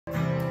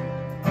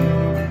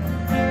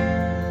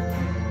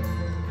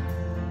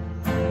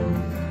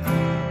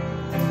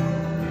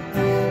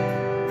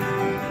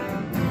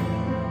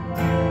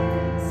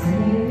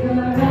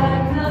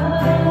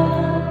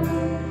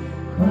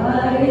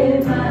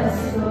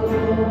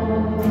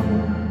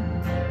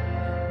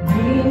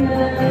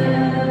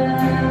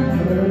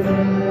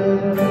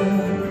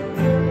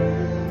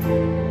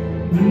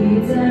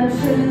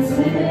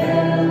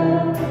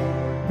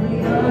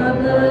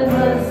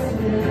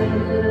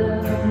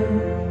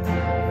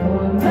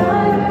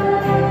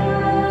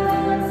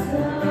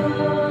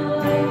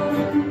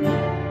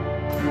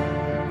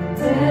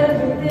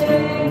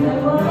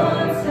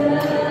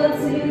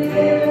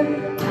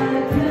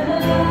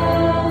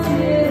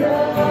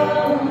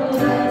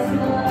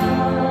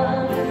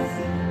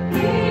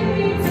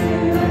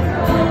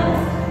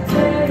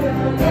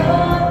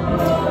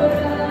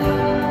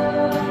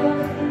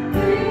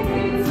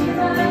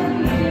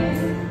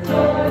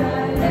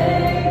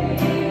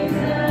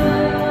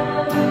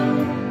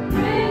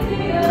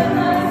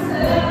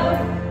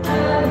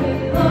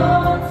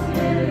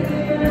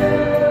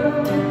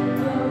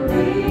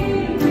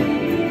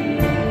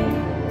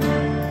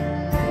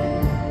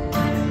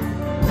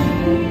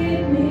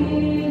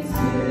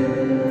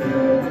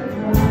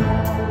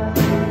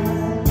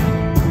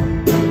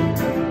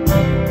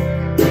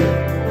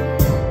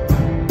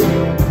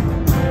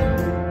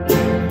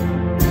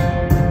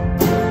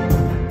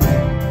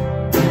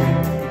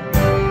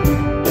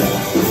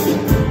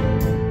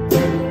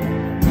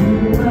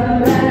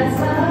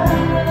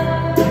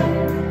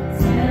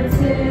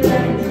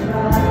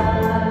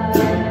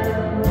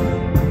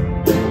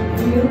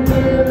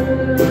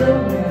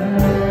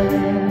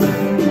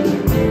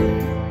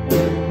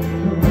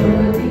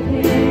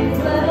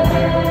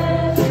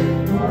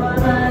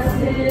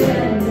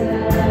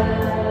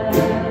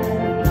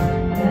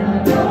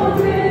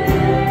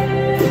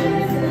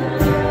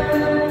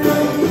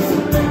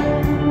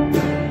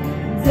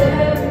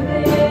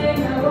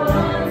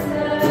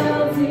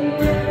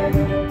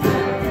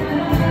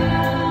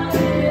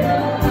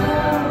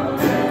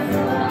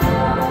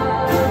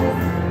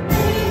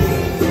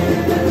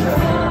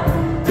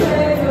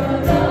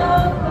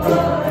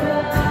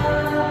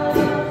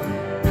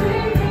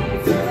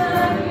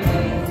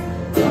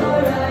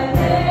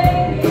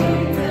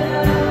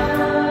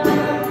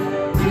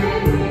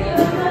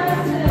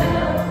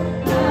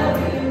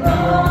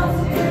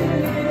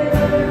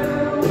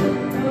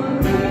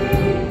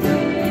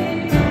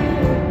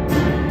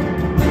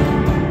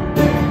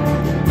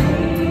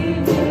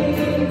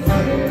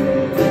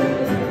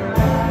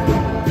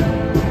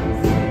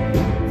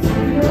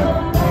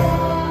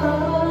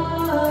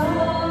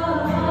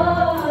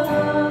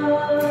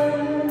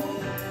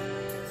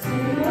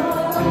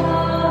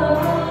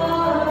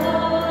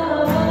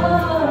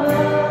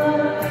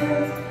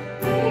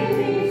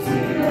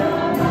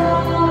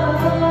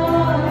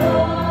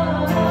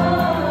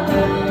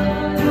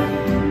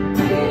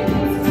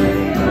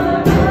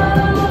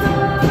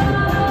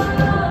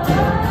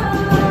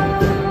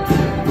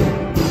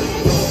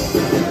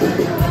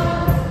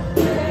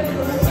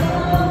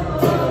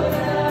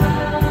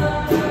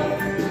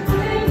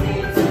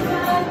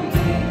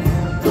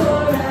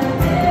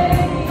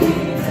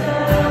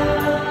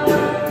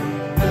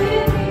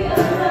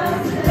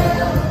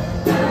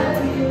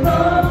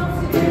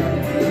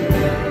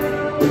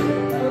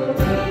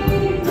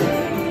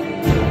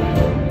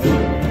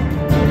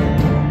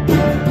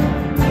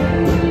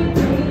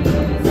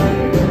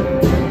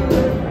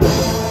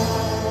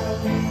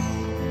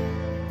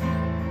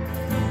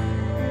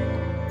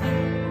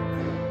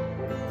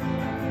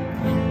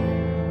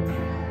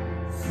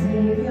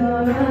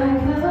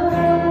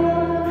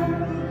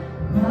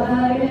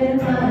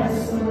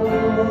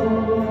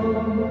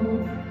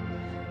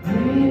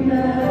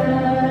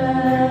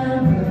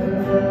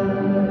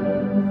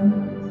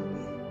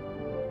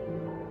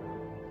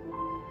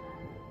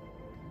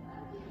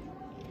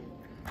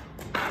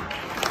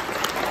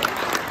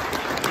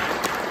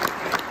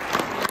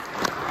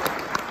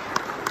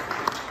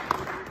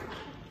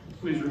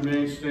Please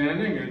remain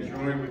standing and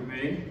join with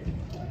me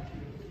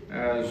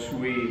as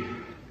we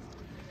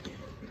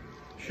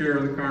share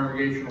the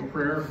congregational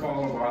prayer,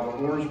 followed by the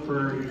Lord's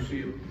Prayer. You see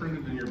it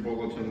printed in your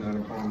bulletin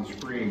and upon the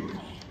screens.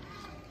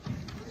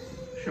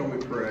 Shall we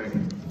pray?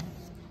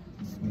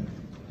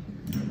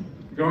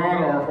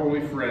 God, our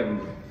holy friend,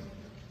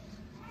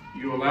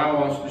 you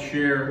allow us to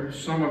share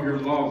some of your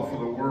love for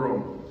the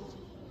world.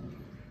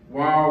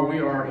 While we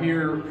are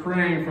here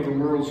praying for the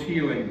world's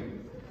healing,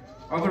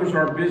 others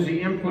are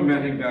busy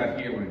implementing that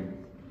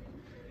healing.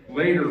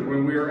 Later,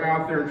 when we are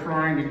out there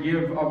trying to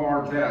give of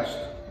our best,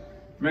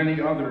 many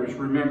others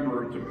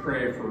remember to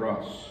pray for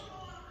us.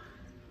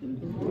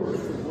 Endorse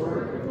the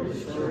work of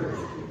this church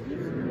with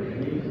your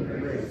remaining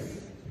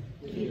grace.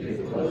 Keep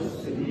it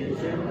close to the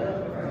agenda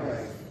of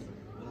Christ.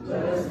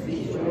 Let us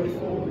be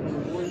joyful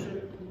in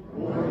worship,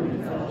 warm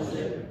in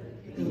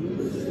fellowship,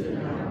 inclusive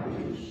in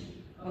outreach,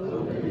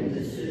 open in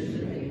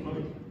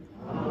decision-making,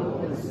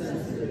 humble and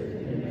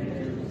sensitive in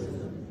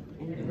evangelism,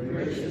 and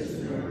gracious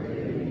in our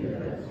daily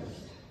lives.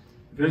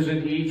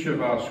 Visit each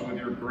of us with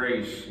your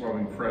grace,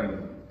 loving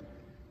friend.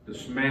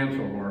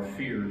 Dismantle our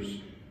fears.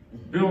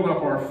 Build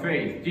up our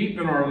faith.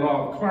 Deepen our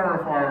love.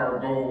 Clarify our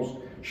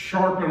goals.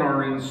 Sharpen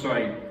our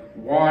insight.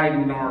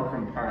 Widen our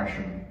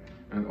compassion.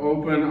 And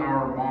open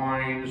our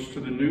minds to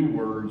the new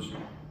words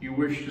you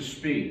wish to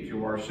speak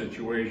to our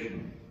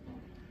situation.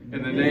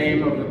 In the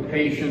name of the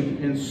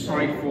patient,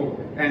 insightful,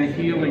 and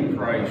healing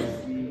Christ,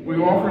 we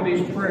offer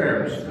these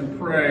prayers and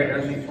pray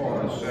as he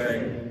taught us,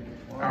 saying,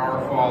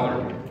 Our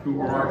Father,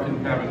 who art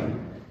in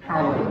heaven,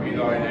 hallowed be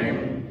thy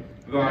name.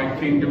 Thy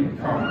kingdom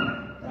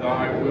come,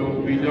 thy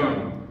will be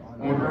done,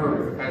 on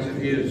earth as it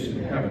is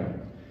in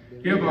heaven.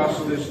 Give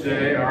us this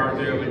day our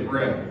daily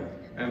bread,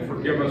 and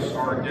forgive us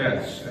our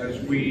debts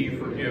as we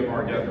forgive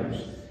our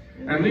debtors.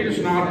 And lead us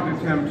not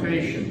into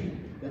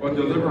temptation, but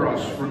deliver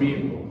us from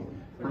evil.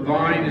 For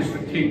thine is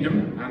the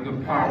kingdom, and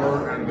the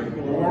power, and the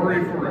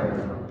glory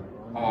forever.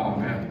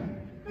 Amen.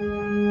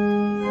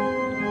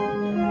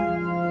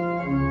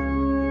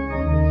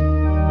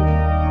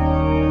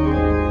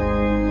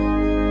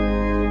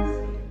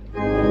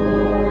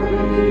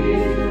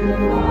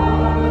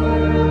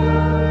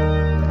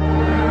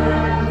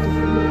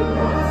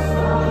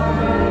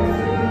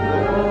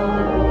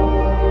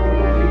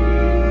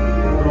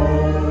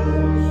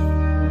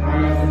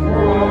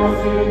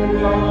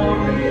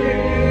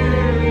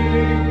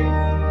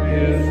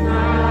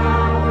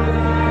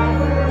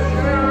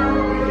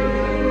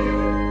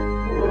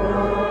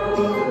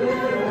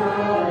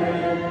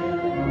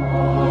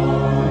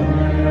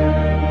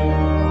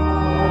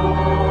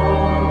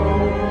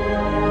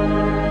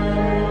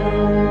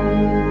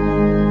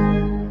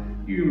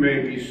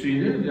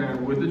 Seated,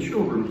 and would the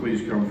children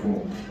please come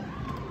forward.